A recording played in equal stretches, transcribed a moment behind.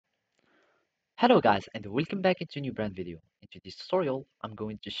Hello guys and welcome back into a new brand video. In today's tutorial, I'm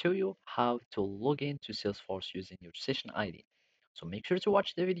going to show you how to log into Salesforce using your session ID. So make sure to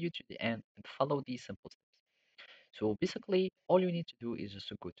watch the video to the end and follow these simple steps. So basically, all you need to do is just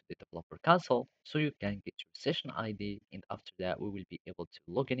to go to the developer console so you can get your session ID, and after that we will be able to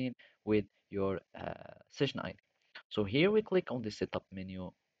log in with your session ID. So here we click on the setup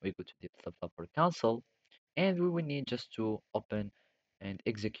menu, we go to the developer console, and we will need just to open and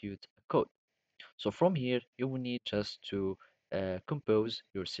execute a code. So from here, you will need just to compose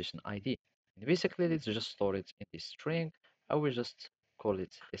your session ID. And basically, let's just store it in this string. I will just call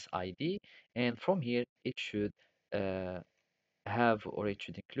it SID. And from here, it should uh, have or it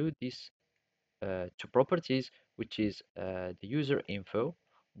should include these two properties, which is the user info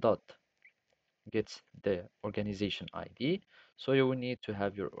dot gets the organization ID. So you will need to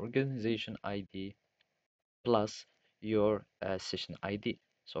have your organization ID plus your session ID.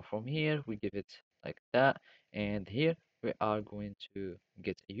 So from here, we give it like that. And here we are going to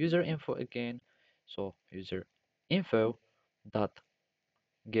get a user info again. So user info dot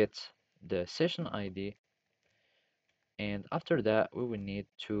get the session ID. And after that, we will need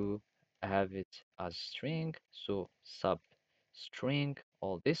to have it as string. So sub string,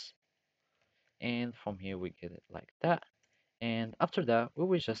 all this. And from here, we get it like that. And after that, we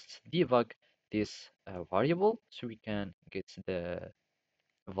will just debug this variable so we can get the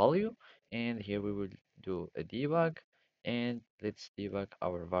value, and here we will do a debug, and let's debug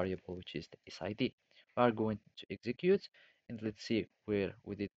our variable, which is the sid. We are going to execute, and let's see where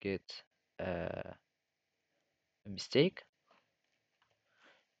we did get a mistake,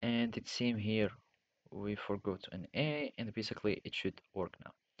 and it seems here we forgot an a, and basically it should work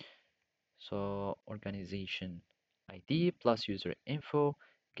now. So organization id plus user info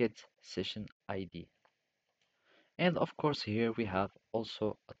get session id. And of course, here we have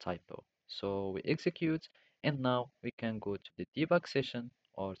also a typo. So we execute, and now we can go to the debug session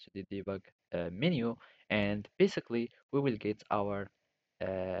or to the debug menu, and basically we will get our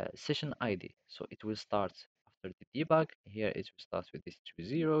session ID. So it will start after the debug. Here it will start with these two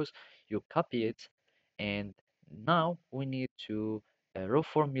zeros. You copy it, and now we need to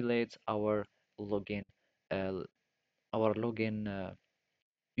reformulate login, uh, our login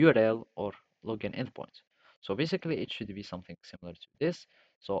URL or login endpoint. So basically, it should be something similar to this.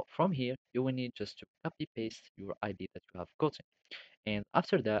 So from here, you will need just to copy paste your ID that you have gotten. And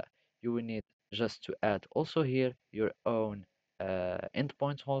after that, you will need just to add also here your own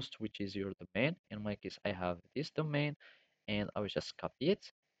endpoint host, which is your domain. In my case, I have this domain, and I will just copy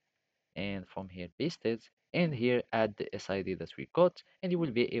it, and from here paste it, and here add the SID that we got, and you will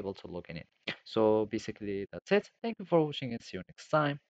be able to log in it. So basically, that's it. Thank you for watching, and see you next time.